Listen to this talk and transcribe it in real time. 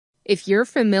If you're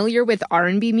familiar with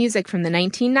R&B music from the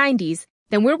 1990s,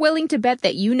 then we're willing to bet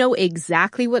that you know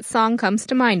exactly what song comes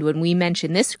to mind when we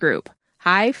mention this group,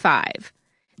 High Five.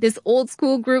 This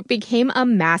old-school group became a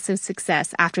massive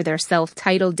success after their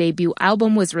self-titled debut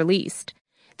album was released.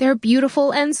 Their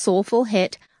beautiful and soulful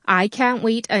hit, I Can't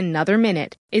Wait Another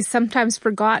Minute, is sometimes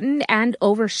forgotten and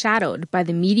overshadowed by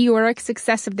the meteoric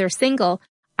success of their single,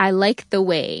 I Like the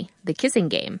Way, The Kissing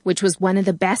Game, which was one of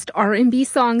the best R&B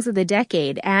songs of the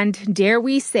decade and, dare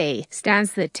we say,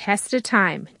 stands the test of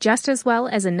time, just as well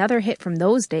as another hit from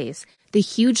those days, the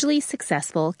hugely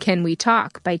successful Can We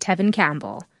Talk by Tevin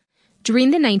Campbell.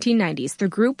 During the 1990s, the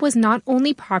group was not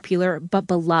only popular but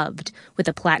beloved, with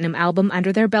a platinum album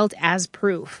under their belt as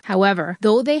proof. However,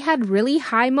 though they had really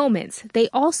high moments, they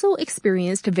also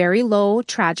experienced very low,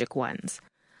 tragic ones.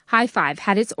 High Five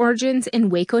had its origins in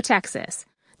Waco, Texas.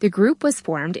 The group was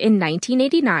formed in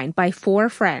 1989 by four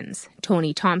friends,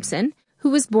 Tony Thompson,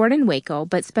 who was born in Waco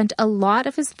but spent a lot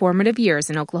of his formative years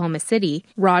in Oklahoma City,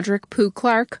 Roderick Pooh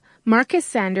Clark, Marcus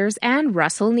Sanders, and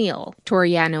Russell Neal.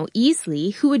 Toriano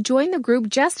Easley, who would join the group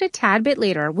just a tad bit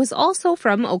later, was also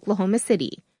from Oklahoma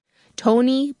City.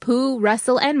 Tony, Pooh,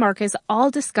 Russell, and Marcus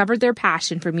all discovered their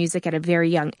passion for music at a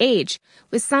very young age,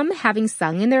 with some having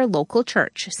sung in their local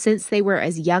church since they were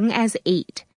as young as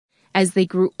 8. As they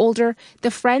grew older, the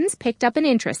friends picked up an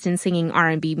interest in singing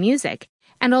R&B music,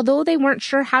 and although they weren't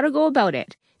sure how to go about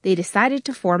it, they decided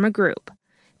to form a group.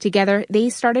 Together, they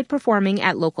started performing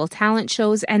at local talent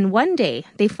shows, and one day,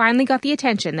 they finally got the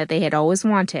attention that they had always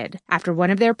wanted. After one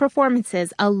of their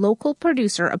performances, a local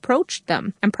producer approached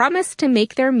them and promised to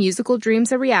make their musical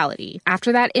dreams a reality.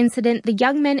 After that incident, the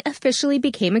young men officially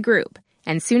became a group,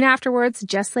 and soon afterwards,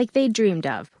 just like they dreamed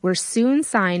of, were soon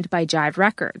signed by Jive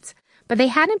Records. But they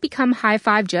hadn't become High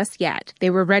Five just yet. They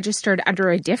were registered under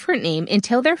a different name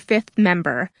until their fifth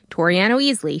member, Toriano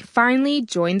Easley, finally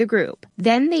joined the group.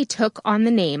 Then they took on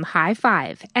the name High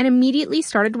Five and immediately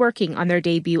started working on their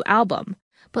debut album.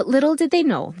 But little did they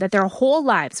know that their whole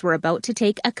lives were about to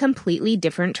take a completely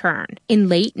different turn. In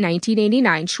late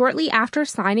 1989, shortly after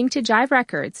signing to Jive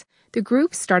Records, the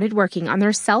group started working on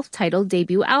their self-titled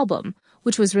debut album,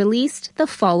 which was released the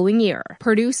following year.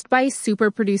 Produced by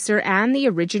super producer and the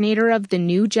originator of the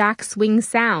New Jack Swing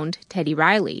sound, Teddy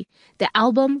Riley, the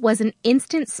album was an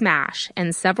instant smash,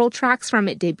 and several tracks from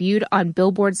it debuted on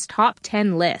Billboard's top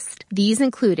 10 list. These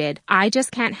included I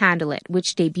Just Can't Handle It,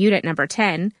 which debuted at number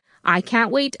 10, I Can't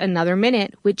Wait Another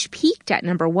Minute, which peaked at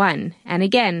number 1, and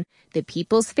again, the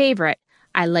people's favorite,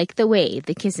 I Like the Way,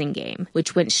 The Kissing Game,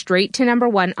 which went straight to number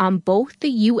 1 on both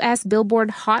the U.S. Billboard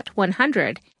Hot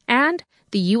 100 and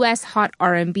the U.S. Hot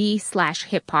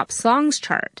R&B/Hip-Hop Songs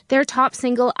chart. Their top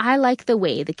single, I Like the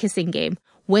Way, The Kissing Game,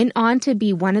 went on to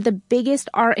be one of the biggest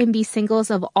R&B singles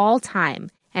of all time,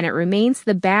 and it remains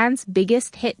the band's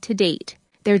biggest hit to date.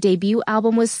 Their debut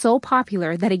album was so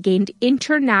popular that it gained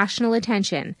international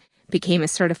attention, became a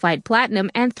certified platinum,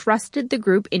 and thrusted the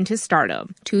group into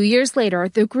stardom. 2 years later,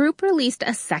 the group released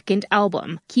a second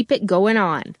album, Keep It Going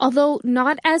On. Although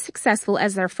not as successful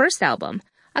as their first album,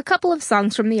 a couple of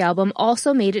songs from the album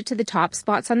also made it to the top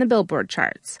spots on the Billboard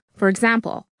charts. For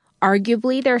example,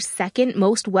 arguably their second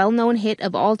most well-known hit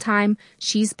of all time,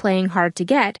 She's Playing Hard to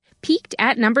Get, peaked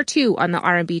at number 2 on the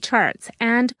R&B charts,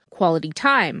 and Quality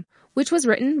Time, which was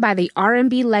written by the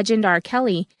R&B legend R.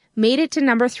 Kelly, made it to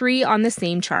number 3 on the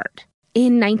same chart.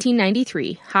 In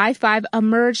 1993, High Five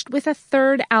emerged with a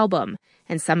third album,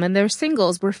 and some of their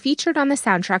singles were featured on the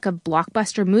soundtrack of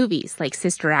blockbuster movies like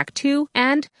Sister Act 2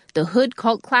 and the hood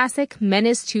cult classic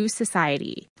Menace to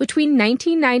Society. Between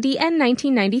 1990 and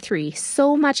 1993,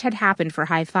 so much had happened for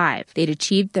High Five. They'd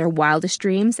achieved their wildest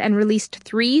dreams and released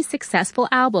 3 successful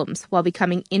albums while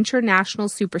becoming international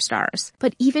superstars.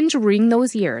 But even during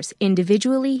those years,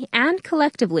 individually and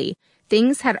collectively,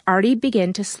 things had already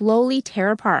begun to slowly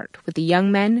tear apart, with the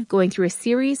young men going through a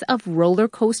series of roller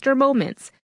coaster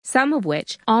moments, some of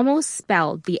which almost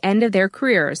spelled the end of their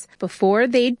careers before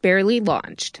they'd barely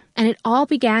launched. And it all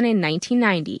began in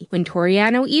 1990 when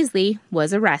Toriano Easley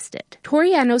was arrested.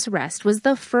 Toriano's arrest was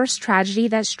the first tragedy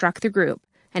that struck the group,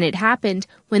 and it happened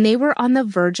when they were on the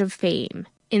verge of fame.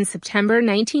 In September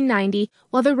 1990,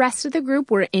 while the rest of the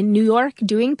group were in New York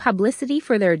doing publicity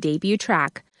for their debut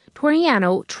track,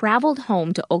 Toriano traveled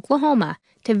home to Oklahoma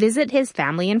to visit his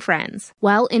family and friends.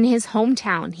 While in his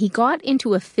hometown, he got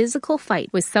into a physical fight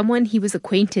with someone he was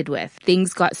acquainted with.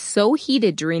 Things got so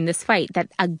heated during this fight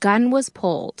that a gun was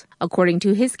pulled. According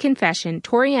to his confession,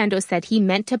 Toriano said he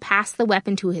meant to pass the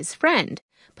weapon to his friend,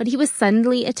 but he was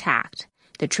suddenly attacked.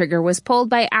 The trigger was pulled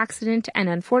by accident, and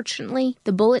unfortunately,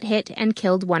 the bullet hit and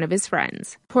killed one of his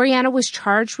friends. Toriano was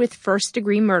charged with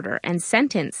first-degree murder and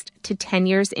sentenced to 10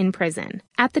 years in prison.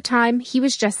 At the time, he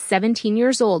was just 17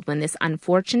 years old when this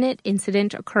unfortunate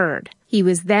incident occurred. He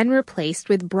was then replaced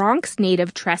with Bronx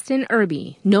native Tristan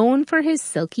Irby, known for his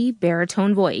silky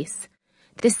baritone voice.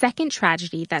 The second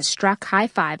tragedy that struck High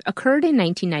Five occurred in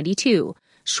 1992,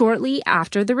 shortly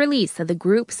after the release of the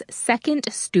group's second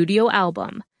studio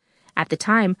album. At the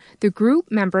time, the group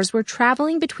members were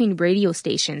traveling between radio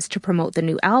stations to promote the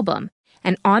new album,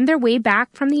 and on their way back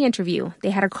from the interview,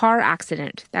 they had a car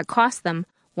accident that cost them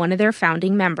one of their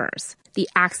founding members. The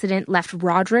accident left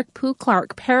Roderick Pooh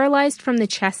Clark paralyzed from the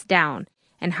chest down,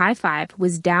 and High Five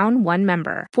was down one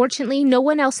member. Fortunately, no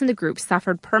one else in the group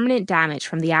suffered permanent damage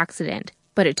from the accident,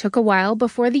 but it took a while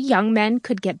before the young men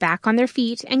could get back on their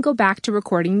feet and go back to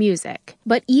recording music.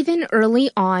 But even early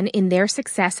on in their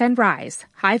success and rise,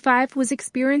 High Five was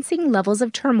experiencing levels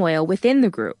of turmoil within the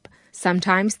group.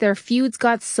 Sometimes their feuds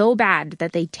got so bad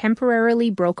that they temporarily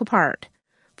broke apart.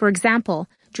 For example,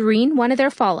 during one of their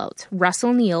fallouts,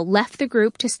 Russell Neal left the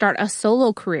group to start a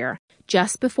solo career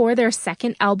just before their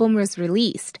second album was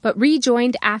released, but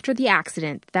rejoined after the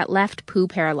accident that left Pooh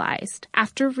paralyzed.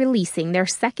 After releasing their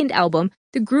second album,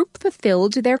 the group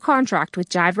fulfilled their contract with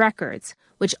Jive Records,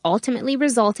 which ultimately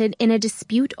resulted in a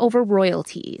dispute over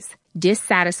royalties.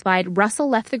 Dissatisfied, Russell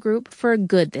left the group for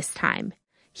good this time.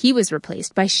 He was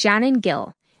replaced by Shannon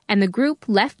Gill, and the group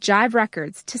left Jive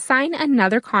Records to sign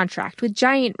another contract with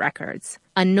Giant Records.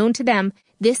 Unknown to them,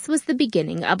 this was the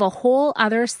beginning of a whole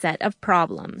other set of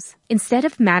problems. Instead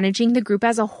of managing the group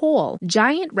as a whole,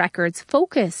 Giant Records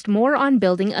focused more on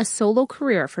building a solo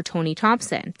career for Tony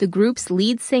Thompson, the group's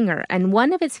lead singer and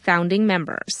one of its founding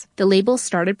members. The label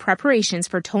started preparations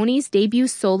for Tony's debut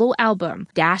solo album,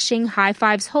 dashing High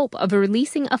Five's hope of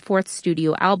releasing a fourth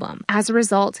studio album. As a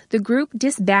result, the group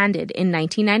disbanded in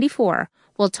 1994,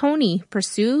 while Tony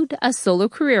pursued a solo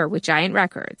career with Giant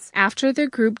Records. After the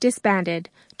group disbanded,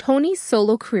 Tony's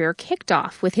solo career kicked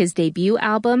off with his debut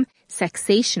album,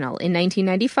 Sexational, in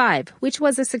 1995, which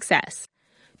was a success.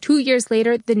 2 years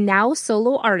later, the now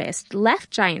solo artist left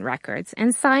Giant Records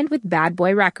and signed with Bad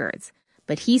Boy Records,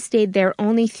 but he stayed there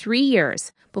only 3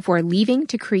 years before leaving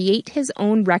to create his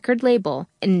own record label,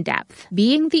 In Depth.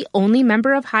 Being the only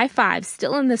member of High Five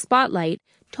still in the spotlight,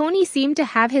 Tony seemed to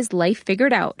have his life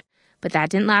figured out. But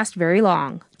that didn't last very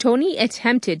long. Tony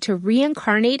attempted to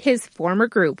reincarnate his former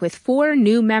group with 4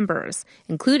 new members,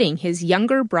 including his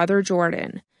younger brother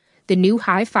Jordan. The new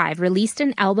High Five released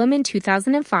an album in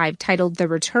 2005 titled The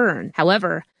Return.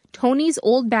 However, Tony's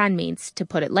old bandmates, to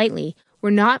put it lightly,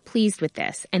 were not pleased with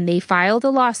this, and they filed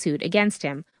a lawsuit against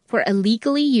him for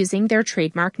illegally using their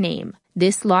trademark name.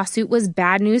 This lawsuit was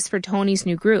bad news for Tony's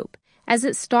new group, as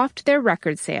it stopped their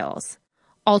record sales.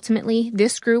 Ultimately,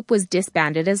 this group was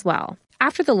disbanded as well.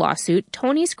 After the lawsuit,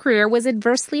 Tony's career was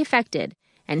adversely affected,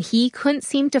 and he couldn't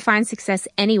seem to find success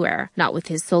anywhere, not with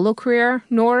his solo career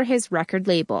nor his record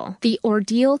label. The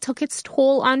ordeal took its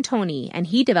toll on Tony, and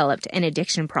he developed an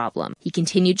addiction problem. He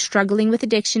continued struggling with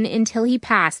addiction until he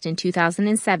passed in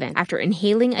 2007 after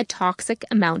inhaling a toxic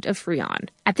amount of Freon.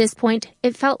 At this point,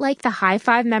 it felt like the High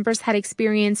Five members had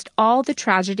experienced all the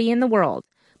tragedy in the world,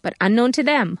 but unknown to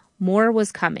them, more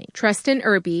was coming. Tristan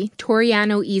Irby,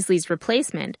 Toriano Easley's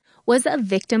replacement, was a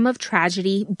victim of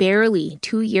tragedy barely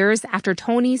 2 years after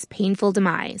Tony's painful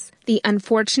demise. The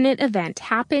unfortunate event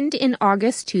happened in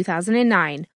August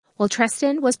 2009, while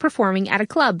Tristan was performing at a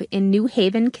club in New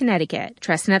Haven, Connecticut.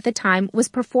 Tristan at the time was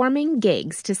performing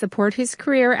gigs to support his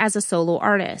career as a solo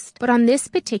artist. But on this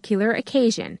particular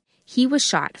occasion, he was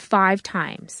shot 5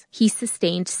 times. He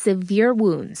sustained severe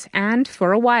wounds, and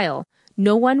for a while,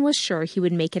 no one was sure he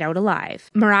would make it out alive.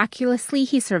 Miraculously,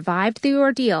 he survived the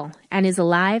ordeal and is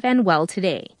alive and well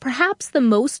today. Perhaps the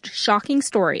most shocking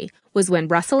story was when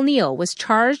Russell Neal was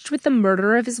charged with the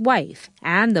murder of his wife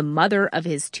and the mother of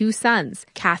his 2 sons,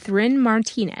 Catherine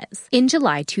Martinez. In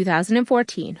July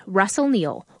 2014, Russell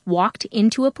Neal walked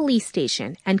into a police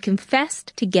station and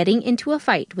confessed to getting into a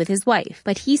fight with his wife,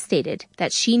 but he stated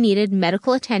that she needed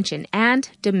medical attention and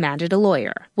demanded a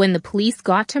lawyer. When the police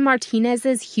got to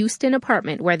Martinez's Houston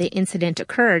apartment where the incident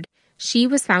occurred, she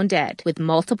was found dead with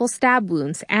multiple stab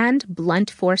wounds and blunt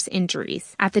force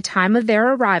injuries. At the time of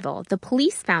their arrival, the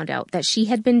police found out that she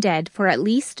had been dead for at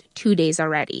least 2 days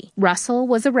already. Russell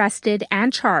was arrested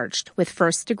and charged with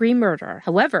first-degree murder.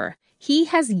 However, He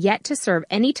has yet to serve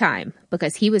any time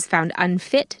because he was found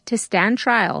unfit to stand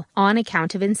trial on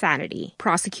account of insanity.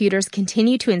 Prosecutors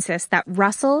continue to insist that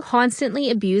Russell constantly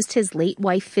abused his late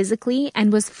wife physically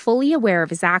and was fully aware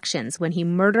of his actions when he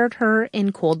murdered her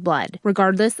in cold blood.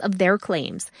 Regardless of their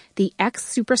claims, the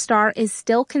ex-superstar is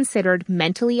still considered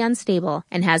mentally unstable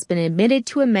and has been admitted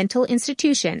to a mental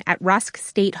institution at Rusk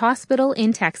State Hospital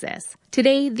in Texas.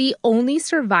 Today, the only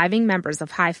surviving members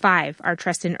of High Five are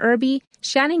Tristan Irby,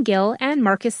 Shannon Gill, and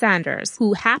Marcus Sanders,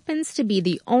 who happens to be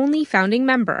the only founding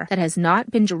member that has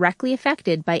not been directly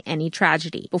affected by any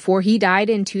tragedy. Before he died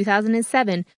in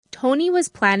 2007, Tony was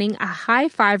planning a High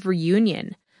Five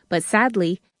reunion, but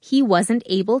sadly, he wasn't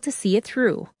able to see it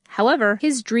through. However,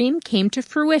 his dream came to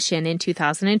fruition in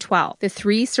 2012. The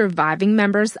 3 surviving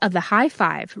members of the High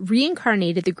Five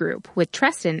reincarnated the group, with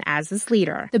Tristan as its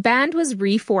leader. The band was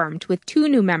reformed with 2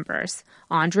 new members,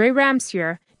 Andre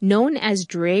Ramsier, known as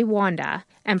Dre Wanda,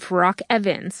 and Farouk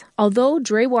Evans, although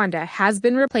Dre Wanda has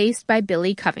been replaced by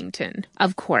Billy Covington.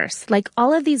 Of course, like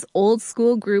all of these old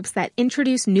school groups that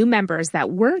introduced new members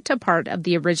that weren't a part of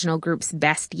the original group's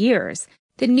best years,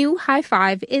 the new High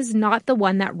Five is not the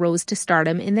one that rose to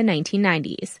stardom in the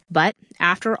 1990s. But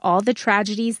after all the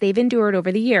tragedies they've endured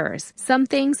over the years, some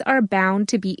things are bound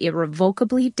to be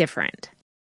irrevocably different.